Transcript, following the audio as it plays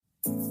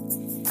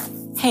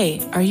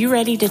Hey, are you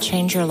ready to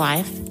change your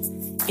life?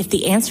 If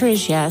the answer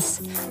is yes,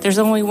 there's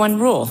only one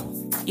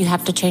rule. You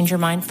have to change your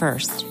mind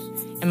first.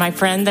 And my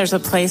friend, there's a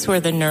place where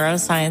the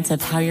neuroscience of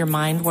how your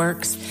mind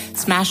works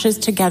smashes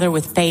together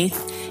with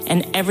faith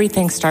and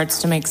everything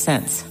starts to make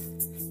sense.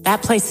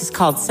 That place is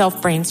called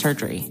self-brain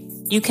surgery.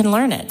 You can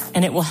learn it,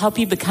 and it will help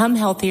you become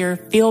healthier,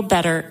 feel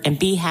better, and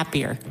be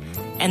happier.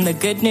 And the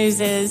good news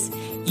is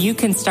you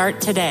can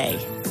start today.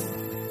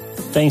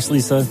 Thanks,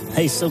 Lisa.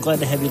 Hey, so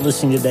glad to have you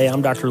listening today.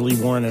 I'm Dr.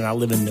 Lee Warren, and I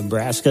live in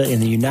Nebraska in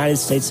the United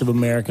States of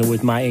America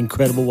with my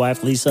incredible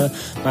wife, Lisa,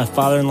 my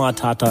father-in-law,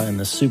 Tata, and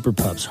the super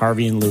pups,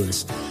 Harvey and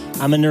Lewis.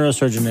 I'm a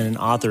neurosurgeon and an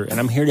author, and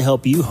I'm here to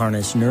help you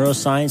harness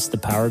neuroscience, the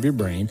power of your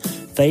brain,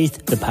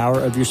 faith, the power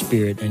of your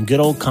spirit, and good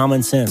old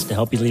common sense to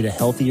help you lead a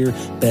healthier,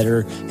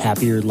 better,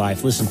 happier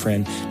life. Listen,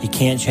 friend, you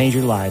can't change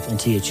your life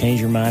until you change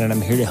your mind, and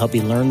I'm here to help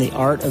you learn the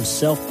art of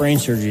self-brain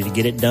surgery to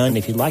get it done.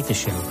 If you like the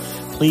show,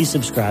 please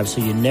subscribe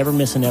so you never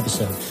miss an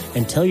episode,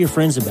 and tell your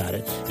friends about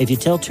it. If you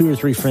tell 2 or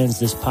 3 friends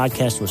this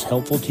podcast was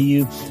helpful to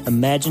you,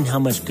 imagine how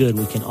much good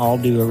we can all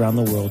do around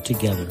the world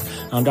together.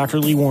 I'm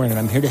Dr. Lee Warren, and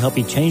I'm here to help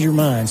you change your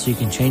mind so you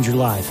can change your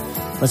life.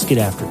 Let's get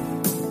after it.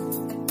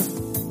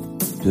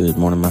 Good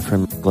morning, my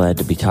friend. Glad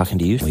to be talking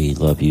to you. We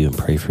love you and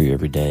pray for you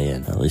every day,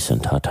 and Lisa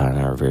and Tata and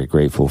I are very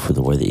grateful for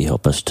the way that you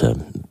help us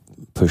to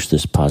push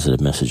this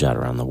positive message out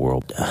around the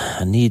world.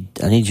 I need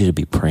you to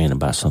be praying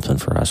about something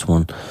for us.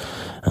 One,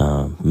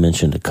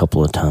 mentioned a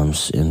couple of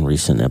times in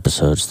recent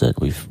episodes that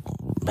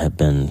have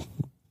been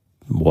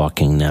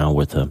walking now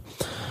with a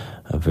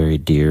very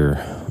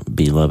dear,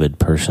 beloved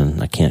person.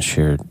 I can't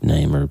share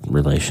name or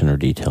relation or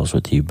details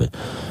with you, but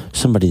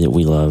somebody that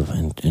we love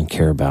and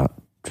care about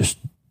just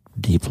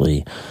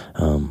deeply,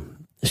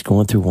 is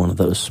going through one of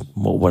those,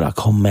 what I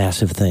call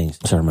massive things.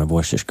 Sorry, my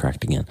voice just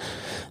cracked again.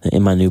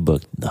 In my new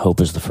book, Hope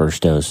is the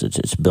First Dose,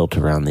 it's built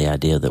around the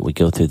idea that we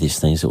go through these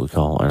things that we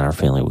call, in our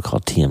family, we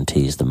call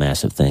TMTs, the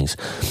massive things,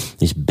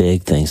 these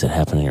big things that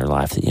happen in your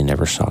life that you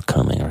never saw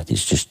coming, or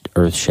these just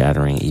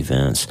earth-shattering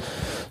events.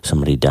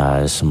 Somebody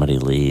dies, somebody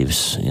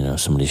leaves,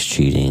 somebody's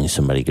cheating,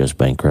 somebody goes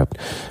bankrupt,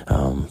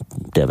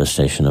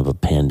 devastation of a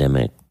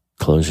pandemic,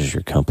 closes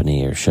your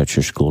company or shuts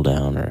your school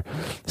down, or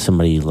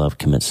somebody you love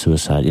commits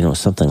suicide,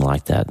 something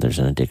like that. There's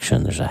an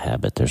addiction, there's a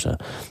habit, there's a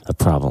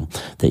problem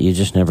that you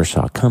just never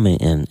saw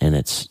coming, and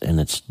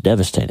it's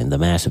devastating, the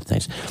massive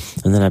things.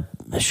 And then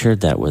I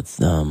shared that with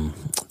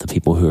the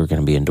people who are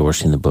going to be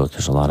endorsing the book.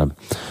 There's a lot of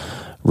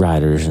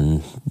writers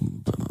and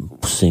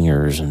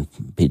singers and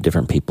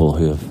different people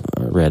who have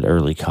read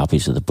early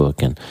copies of the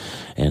book, and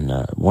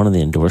one of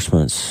the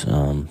endorsements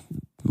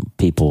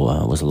people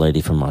was a lady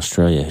from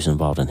Australia who's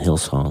involved in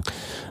Hillsong,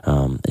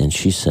 and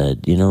she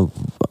said,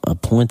 a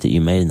point that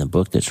you made in the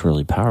book that's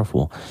really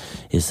powerful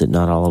is that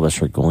not all of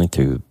us are going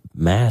through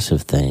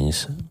massive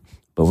things,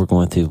 but we're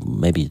going through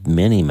maybe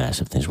many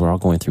massive things. We're all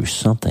going through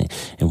something,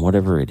 and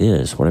whatever it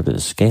is, whatever the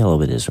scale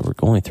of it is that we're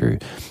going through,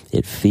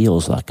 it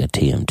feels like a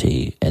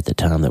TMT at the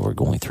time that we're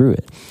going through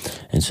it.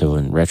 And so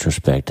in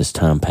retrospect, as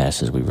time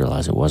passes, we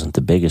realize it wasn't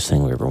the biggest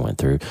thing we ever went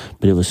through,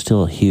 but it was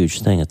still a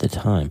huge thing at the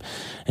time.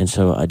 And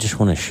so I just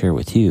want to share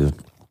with you,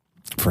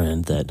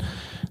 friend, that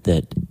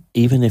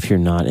even if you're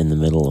not in the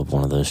middle of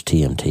one of those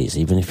TMTs,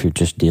 even if you're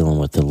just dealing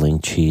with the Ling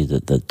Chi,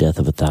 the death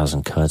of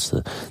 1,000 cuts,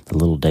 the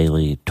little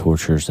daily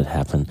tortures that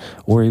happen,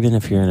 or even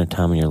if you're in a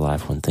time in your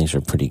life when things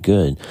are pretty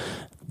good,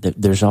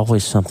 there's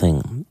always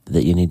something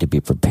that you need to be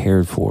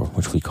prepared for,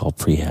 which we call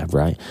prehab,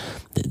 right?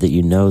 That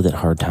you know that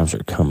hard times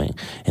are coming.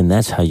 And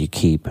that's how you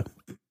keep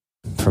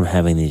from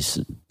having these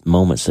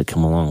moments that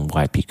come along and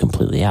wipe you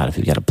completely out. If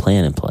you've got a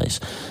plan in place,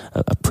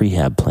 a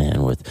prehab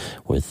plan with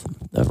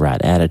the right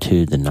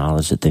attitude, the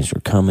knowledge that things are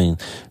coming,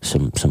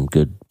 some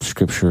good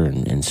scripture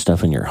and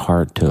stuff in your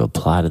heart to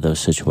apply to those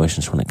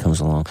situations when it comes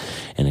along,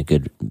 and a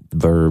good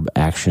verb,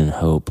 action,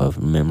 hope of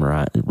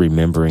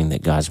remembering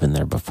that God's been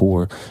there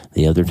before,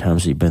 the other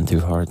times that you've been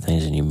through hard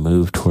things, and you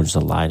move towards the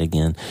light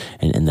again,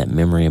 and that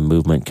memory and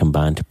movement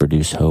combine to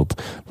produce hope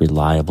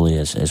reliably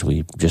as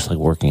we, just like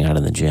working out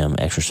in the gym,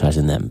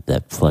 exercising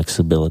that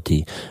flexibility,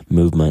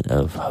 movement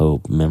of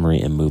hope,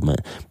 memory and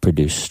movement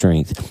produce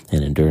strength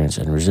and endurance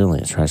and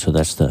resilience, right? So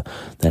that's the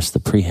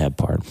prehab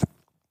part.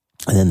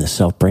 And then the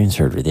self-brain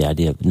surgery, the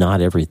idea of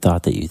not every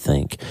thought that you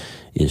think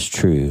is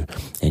true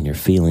and your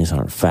feelings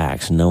aren't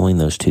facts. Knowing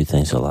those two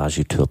things allows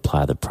you to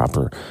apply the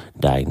proper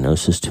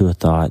diagnosis to a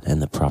thought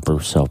and the proper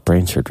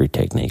self-brain surgery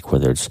technique,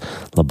 whether it's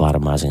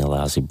lobotomizing a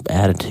lousy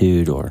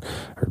attitude or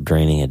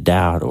draining a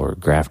doubt or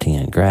grafting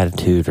in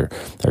gratitude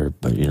or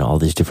all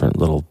these different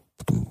little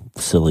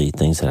silly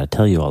things that I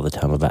tell you all the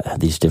time about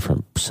these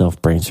different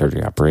self-brain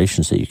surgery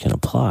operations that you can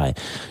apply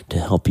to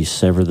help you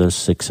sever those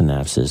 6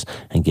 synapses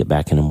and get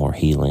back in a more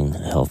healing,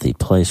 healthy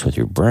place with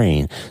your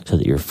brain so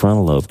that your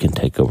frontal lobe can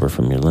take over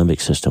from your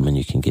limbic system and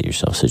you can get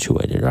yourself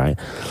situated, right?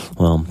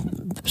 Well,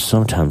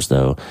 sometimes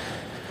though,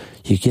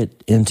 you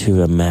get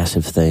into a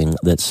massive thing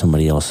that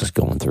somebody else is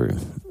going through,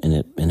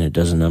 and it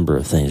does a number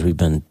of things. We've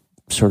been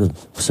sort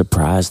of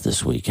surprised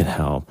this week at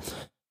how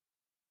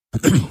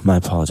I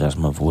apologize,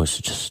 my voice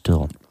is just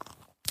still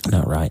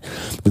not right.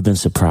 We've been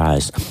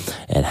surprised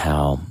at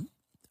how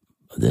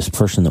this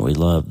person that we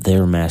love,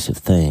 their massive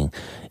thing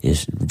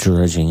is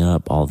dredging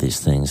up all these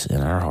things in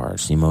our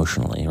hearts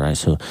emotionally, right?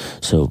 So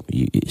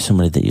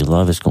somebody that you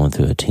love is going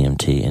through a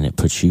TMT, and it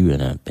puts you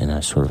in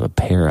a sort of a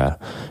para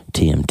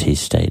TMT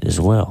state as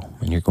well,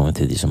 and you're going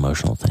through these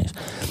emotional things.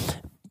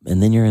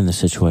 And then you're in the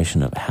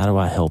situation of, how do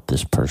I help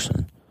this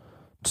person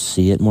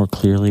see it more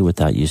clearly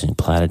without using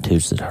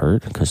platitudes that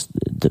hurt? Because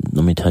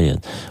let me tell you,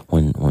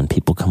 when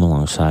people come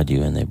alongside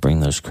you and they bring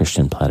those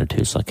Christian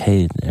platitudes like,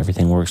 hey,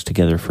 everything works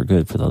together for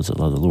good for those that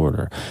love the Lord,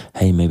 or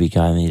hey, maybe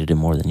God needed it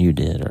more than you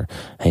did, or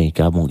hey,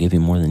 God won't give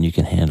you more than you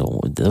can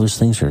handle, those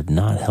things are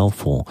not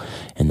helpful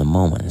in the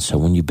moment. And so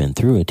when you've been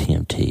through a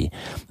TMT,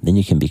 then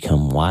you can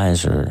become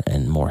wiser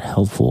and more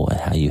helpful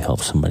at how you help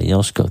somebody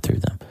else go through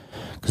them.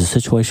 Because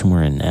the situation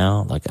we're in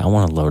now, like, I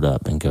want to load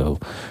up and go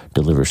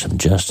deliver some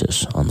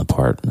justice on the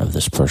part of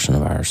this person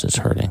of ours that's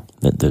hurting.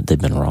 That they've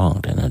been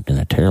wronged in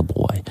a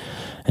terrible way.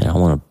 And I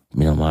want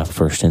to, my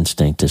first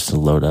instinct is to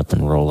load up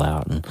and roll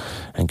out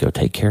and go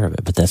take care of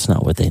it. But that's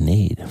not what they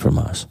need from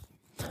us.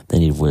 They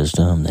need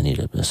wisdom. They need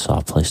a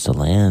soft place to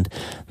land.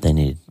 They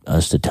need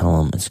us to tell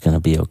them it's going to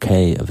be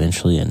okay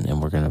eventually,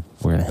 and we're going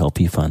to help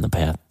you find the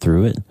path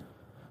through it.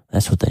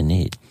 That's what they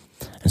need.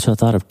 And so I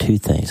thought of two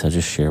things I'll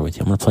just share with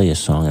you. I'm going to play you a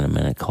song in a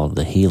minute called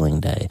The Healing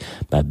Day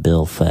by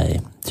Bill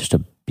Fay. Just a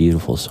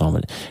beautiful song,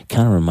 but it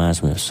kind of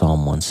reminds me of Psalm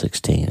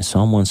 116. In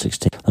Psalm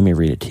 116, let me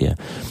read it to you.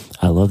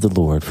 I love the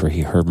Lord, for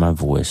he heard my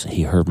voice.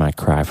 He heard my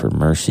cry for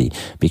mercy,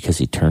 because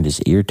he turned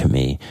his ear to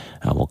me.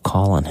 I will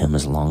call on him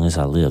as long as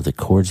I live. The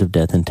cords of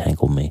death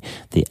entangled me.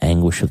 The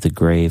anguish of the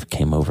grave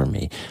came over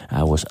me.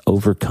 I was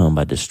overcome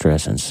by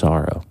distress and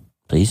sorrow.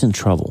 So he's in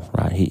trouble,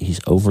 right?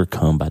 He's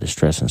overcome by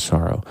distress and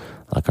sorrow,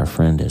 like our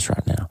friend is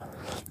right now.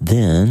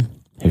 Then,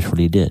 here's what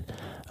he did.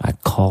 I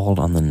called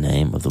on the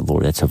name of the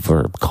Lord. That's a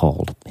verb,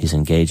 called. He's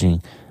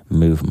engaging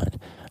movement.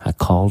 I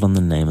called on the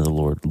name of the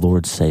Lord.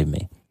 Lord, save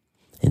me.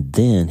 And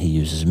then he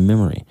uses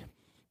memory.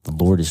 The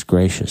Lord is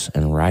gracious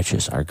and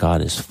righteous. Our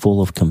God is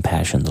full of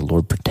compassion. The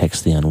Lord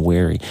protects the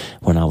unwary.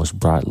 When I was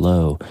brought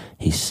low,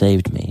 he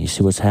saved me. You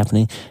see what's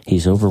happening?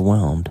 He's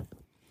overwhelmed,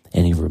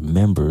 and he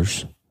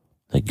remembers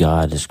that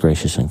God is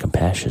gracious and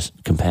compassionate,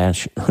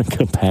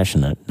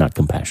 not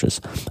compassionate.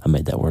 I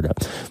made that word up.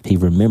 He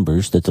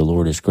remembers that the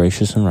Lord is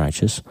gracious and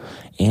righteous,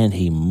 and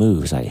he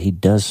moves. He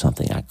does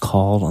something. I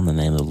called on the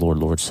name of the Lord.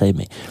 Lord, save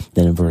me.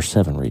 Then in verse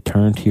 7,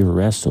 return to your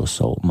rest, O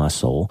soul, my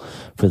soul,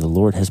 for the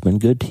Lord has been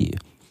good to you.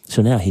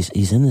 So now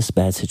he's in this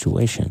bad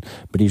situation,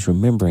 but he's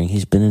remembering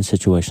he's been in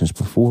situations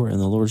before, and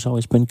the Lord's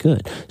always been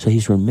good. So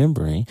he's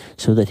remembering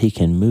so that he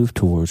can move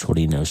towards what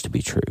he knows to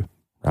be true,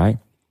 right?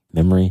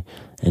 Memory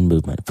and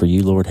movement. For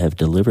you, Lord, have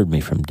delivered me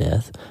from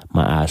death,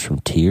 my eyes from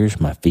tears,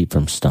 my feet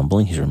from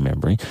stumbling. He's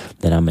remembering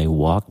that I may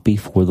walk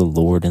before the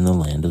Lord in the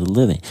land of the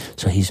living.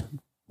 So he's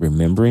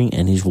remembering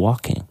and he's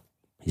walking.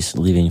 He's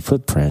leaving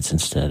footprints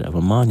instead of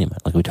a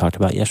monument, like we talked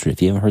about yesterday.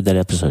 If you haven't heard that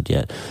episode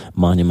yet,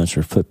 monuments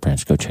or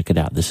footprints, go check it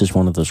out. This is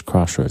one of those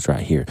crossroads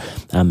right here.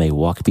 I may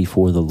walk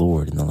before the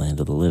Lord in the land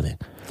of the living.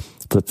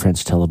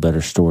 Footprints tell a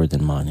better story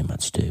than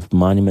monuments do.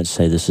 Monuments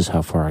say this is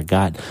how far I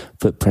got.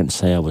 Footprints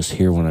say I was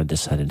here when I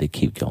decided to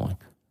keep going.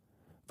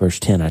 Verse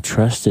 10, I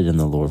trusted in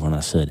the Lord when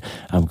I said,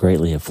 I'm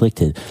greatly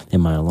afflicted. In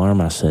my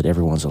alarm, I said,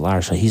 everyone's a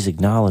liar. So he's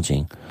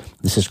acknowledging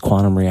this is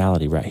quantum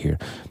reality right here.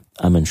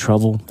 I'm in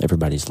trouble.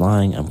 Everybody's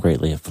lying. I'm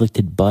greatly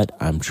afflicted, but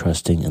I'm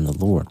trusting in the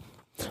Lord.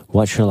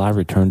 What shall I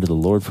return to the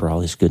Lord for all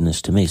his goodness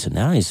to me? So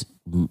now he's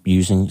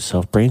using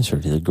self-brain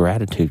surgery, the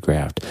gratitude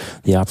graft,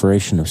 the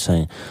operation of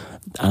saying,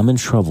 I'm in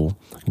trouble.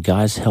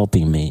 God's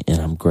helping me, and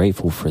I'm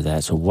grateful for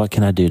that. So what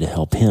can I do to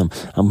help him?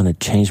 I'm going to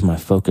change my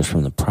focus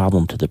from the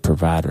problem to the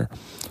provider,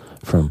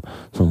 from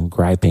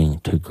griping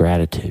to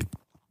gratitude.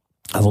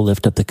 I will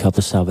lift up the cup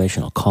of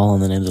salvation. I'll call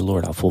on the name of the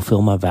Lord. I'll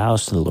fulfill my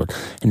vows to the Lord.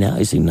 And now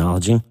he's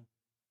acknowledging.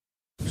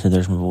 So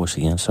there's my voice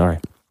again. Sorry.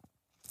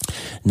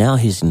 Now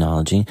he's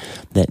acknowledging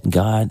that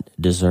God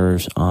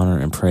deserves honor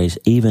and praise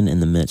even in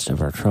the midst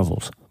of our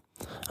troubles.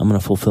 I'm going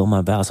to fulfill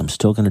my vows. I'm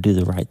still going to do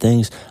the right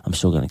things. I'm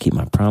still going to keep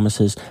my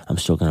promises. I'm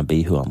still going to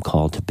be who I'm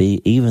called to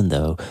be, even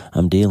though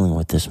I'm dealing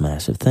with this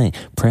massive thing.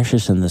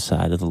 Precious in the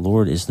sight of the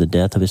Lord is the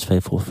death of his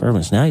faithful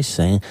servants. Now he's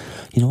saying,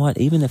 you know what?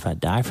 Even if I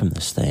die from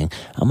this thing,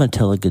 I'm going to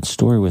tell a good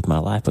story with my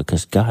life,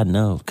 because God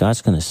knows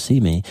God's going to see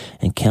me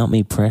and count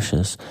me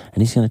precious,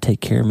 and he's going to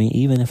take care of me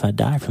even if I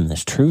die from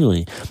this.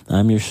 Truly,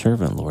 I'm your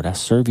servant, Lord. I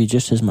serve you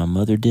just as my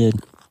mother did.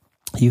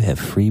 You have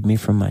freed me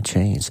from my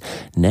chains.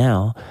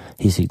 Now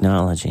he's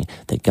acknowledging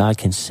that God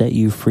can set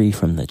you free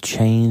from the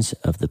chains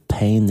of the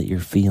pain that you're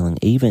feeling,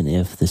 even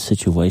if the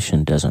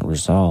situation doesn't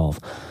resolve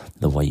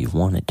the way you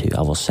want it to.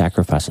 I will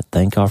sacrifice a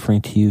thank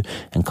offering to you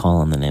and call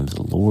on the name of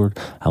the Lord.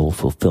 I will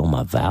fulfill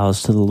my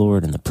vows to the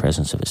Lord in the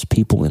presence of his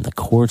people, in the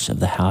courts of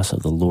the house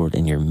of the Lord,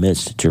 in your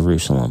midst,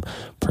 Jerusalem.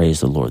 Praise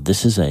the Lord.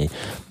 This is a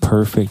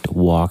perfect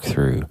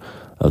walkthrough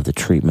of the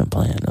treatment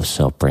plan of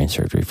self-brain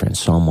surgery, friends.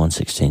 Psalm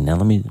 116. Now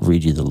let me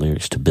read you the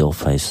lyrics to Bill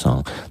Fay's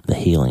song, The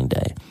Healing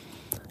Day.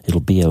 It'll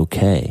be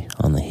okay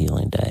on the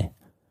healing day.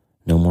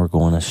 No more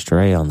going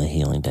astray on the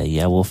healing day.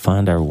 Yeah, we'll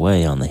find our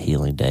way on the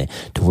healing day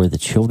to where the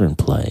children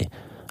play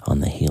on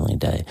the healing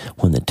day,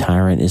 when the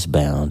tyrant is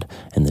bound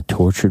and the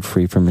tortured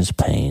free from his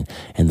pain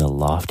and the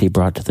lofty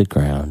brought to the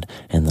ground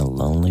and the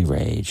lonely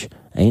rage.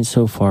 Ain't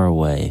so far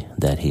away,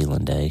 that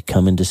healing day,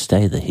 coming to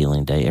stay the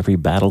healing day. Every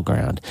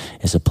battleground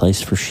is a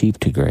place for sheep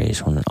to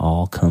graze. When it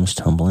all comes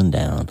tumbling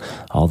down,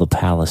 all the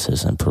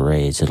palaces and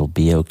parades, it'll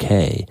be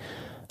okay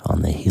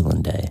on the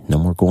healing day. No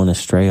more going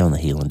astray on the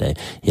healing day.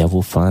 Yeah,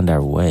 we'll find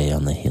our way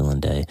on the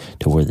healing day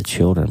to where the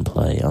children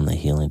play on the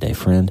healing day.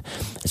 Friend,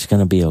 it's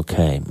going to be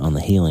okay on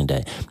the healing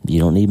day. You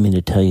don't need me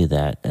to tell you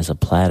that as a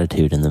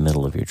platitude in the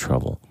middle of your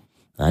trouble.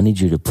 I need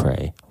you to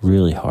pray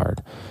really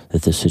hard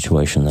that the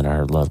situation that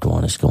our loved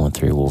one is going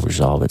through will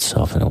resolve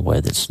itself in a way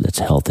that's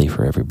healthy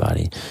for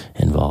everybody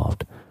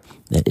involved.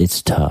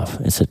 It's tough.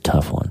 It's a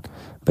tough one.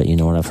 But you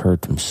know what? I've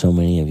heard from so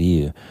many of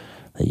you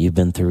that you've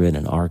been through it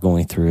and are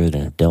going through it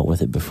and have dealt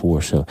with it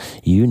before. So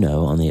you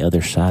know on the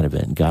other side of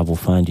it, God will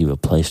find you a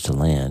place to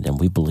land. And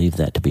we believe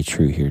that to be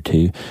true here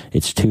too.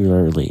 It's too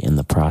early in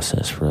the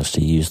process for us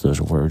to use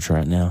those words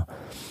right now,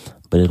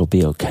 but it'll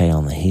be okay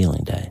on the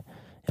healing day.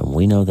 And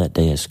we know that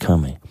day is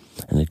coming.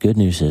 And the good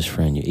news is,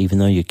 friend, even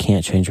though you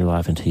can't change your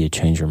life until you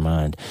change your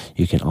mind,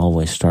 you can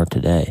always start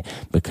today,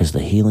 because the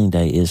healing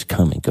day is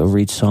coming. Go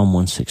read Psalm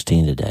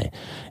 116 today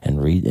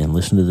and read and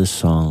listen to this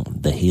song,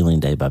 The Healing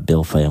Day by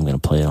Bill Fay. I'm going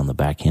to play it on the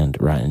back end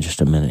right in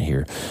just a minute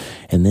here.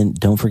 And then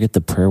don't forget the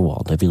prayer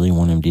wall,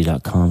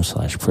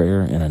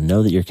 wlee1md.com/prayer. And I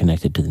know that you're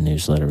connected to the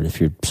newsletter, but if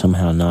you're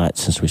somehow not,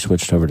 since we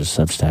switched over to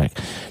Substack,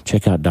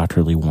 check out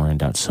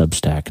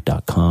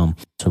drleewarren.substack.com.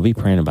 So be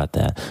praying about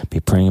that. Be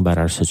praying about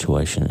our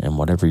situation, and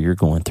whatever you're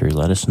going through,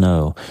 let us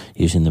know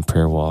using the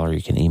prayer wall, or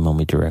you can email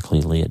me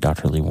directly,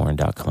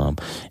 lee@drleewarren.com.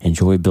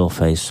 Enjoy Bill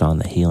Fay's song,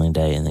 The Healing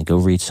Day, and then go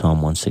read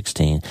Psalm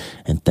 116.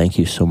 And thank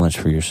you so much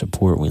for your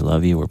support. We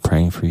love you. We're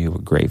praying for you. We're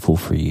grateful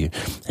for you.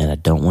 And I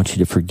don't want you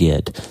to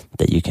forget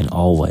that you can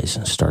always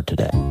start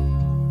today.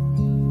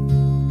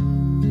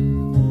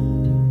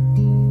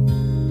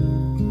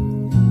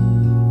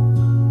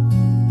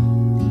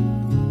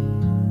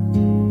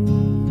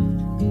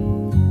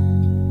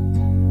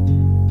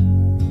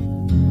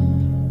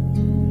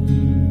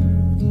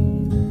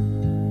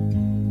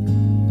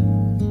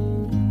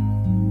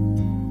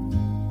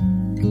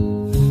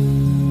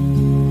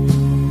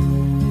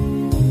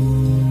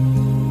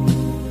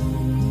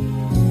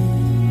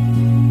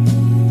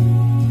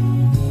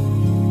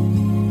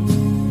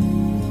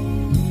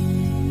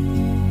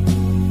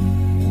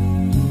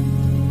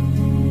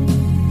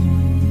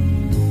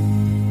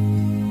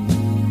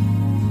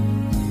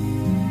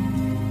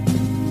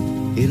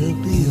 It'll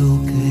be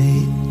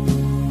okay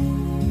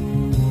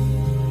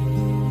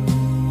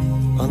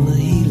on the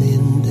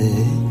healing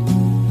day.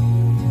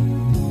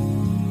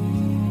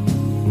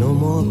 No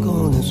more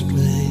going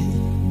astray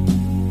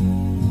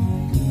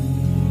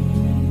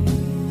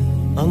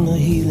on the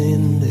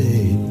healing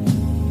day.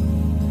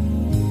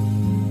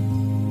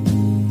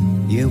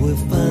 Yeah, we'll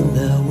find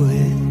our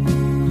way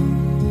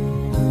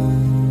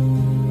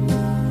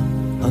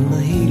on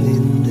the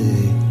healing day.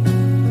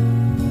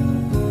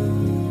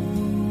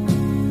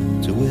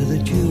 Where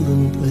the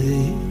children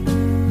play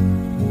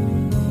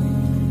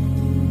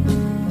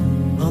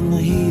on the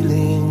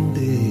healing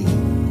day,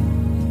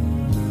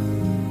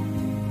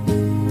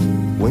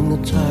 when the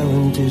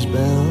tyrant is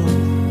bound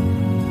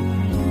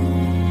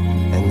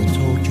and the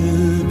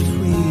tortured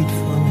freed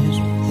from his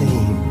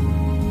pain,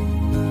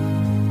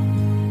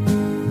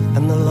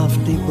 and the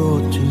lofty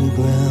brought to the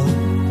ground,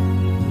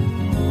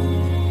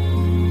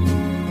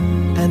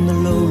 and the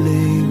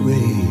lowly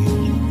raised.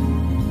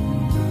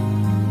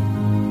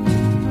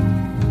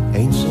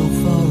 Ain't so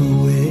far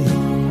away,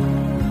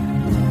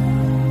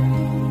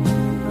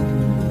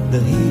 the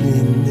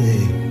healing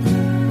day,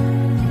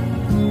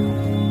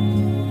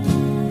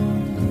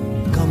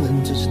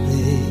 coming to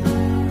stay,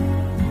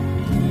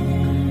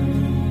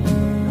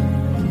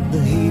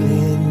 the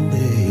healing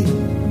day.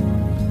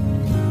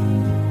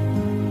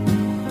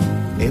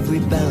 Every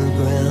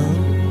battleground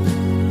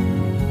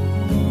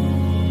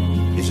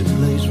is a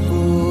place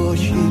for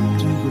sheep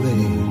to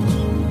graze.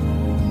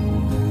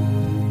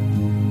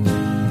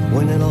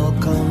 When it all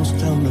comes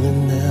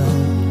tumbling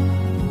down,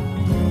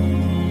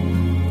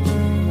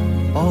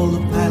 all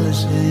the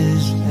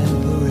palaces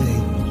and parades,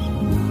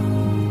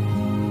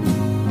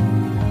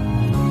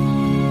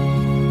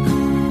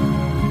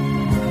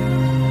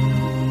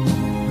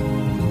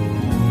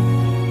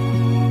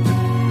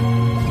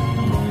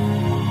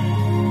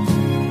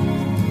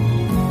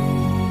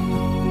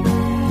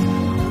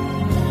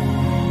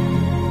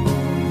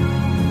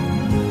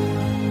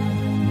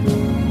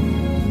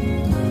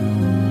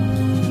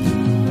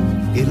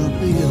 it'll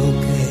be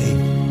okay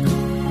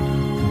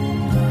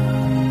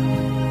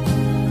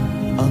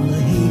on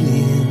the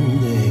healing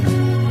day.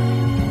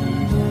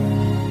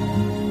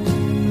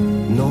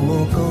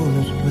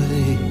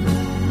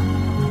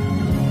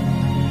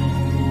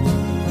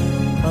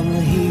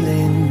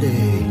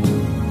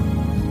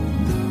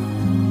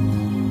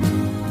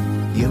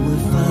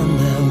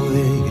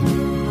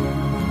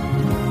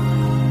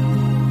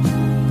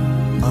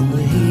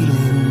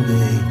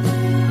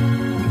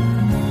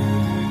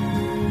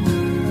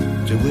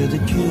 where the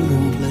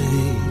children play.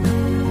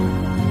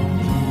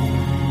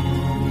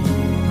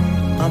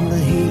 On the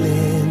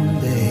healing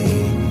day.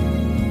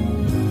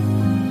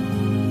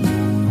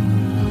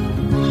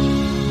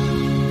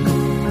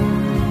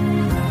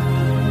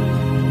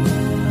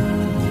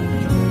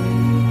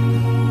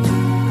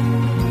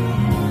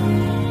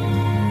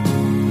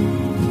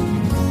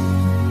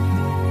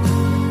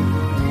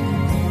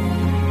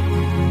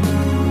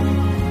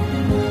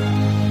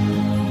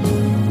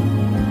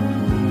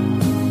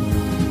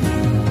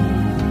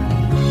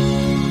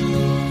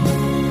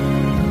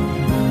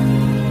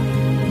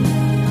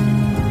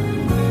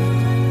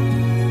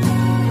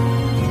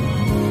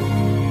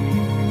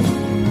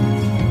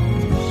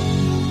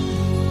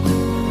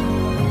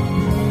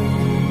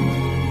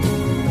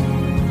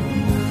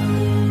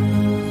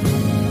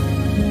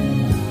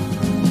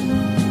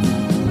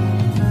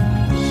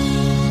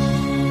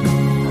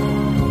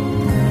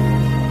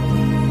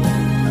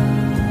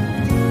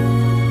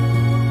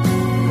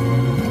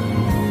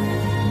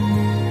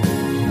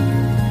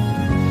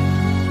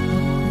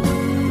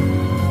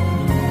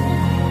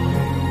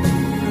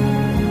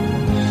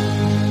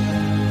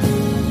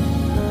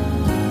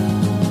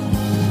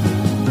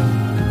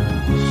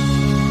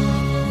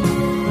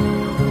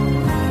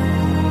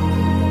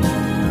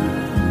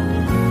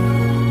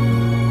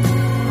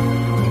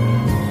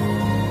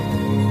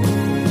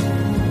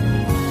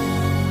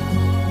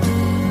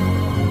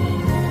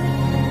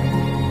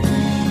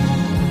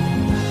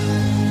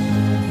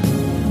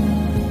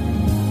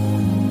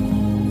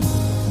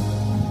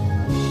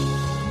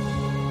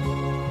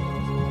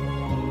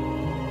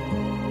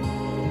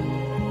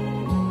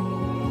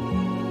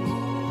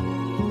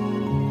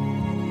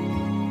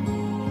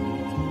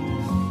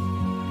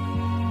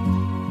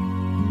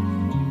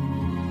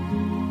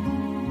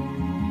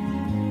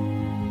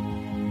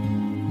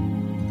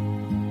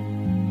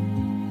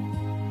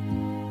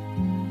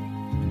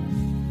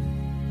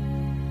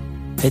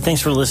 Hey,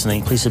 thanks for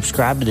listening. Please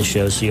subscribe to the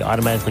show so you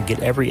automatically get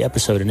every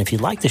episode. And if you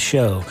like the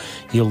show,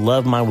 you'll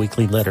love my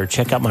weekly letter.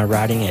 Check out my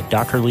writing at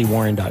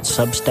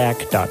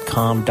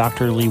drleewarren.substack.com,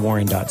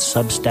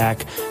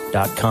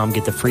 drleewarren.substack.com.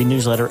 Get the free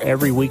newsletter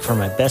every week for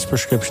my best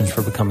prescriptions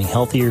for becoming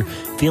healthier,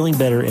 feeling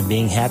better, and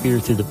being happier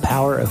through the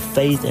power of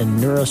faith and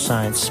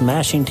neuroscience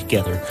smashing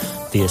together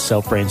via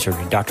self-brain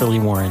surgery.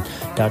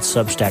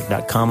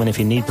 drleewarren.substack.com. And if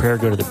you need prayer,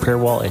 go to the prayer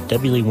wall at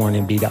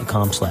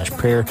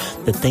wleewarrenmd.com/prayer.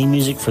 The theme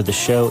music for the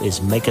show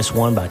is Make Us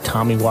One by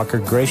Tommy Walker,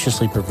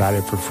 graciously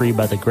provided for free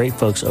by the great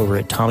folks over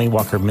at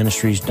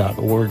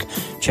TommyWalkerMinistries.org.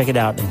 Check it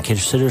out and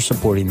consider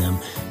supporting them.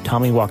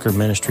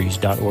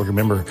 TommyWalkerMinistries.org.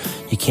 Remember,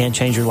 you can't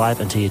change your life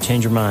until you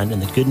change your mind.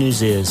 And the good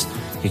news is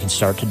you can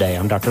start today.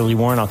 I'm Dr. Lee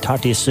Warren. I'll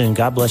talk to you soon.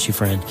 God bless you,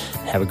 friend.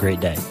 Have a great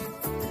day.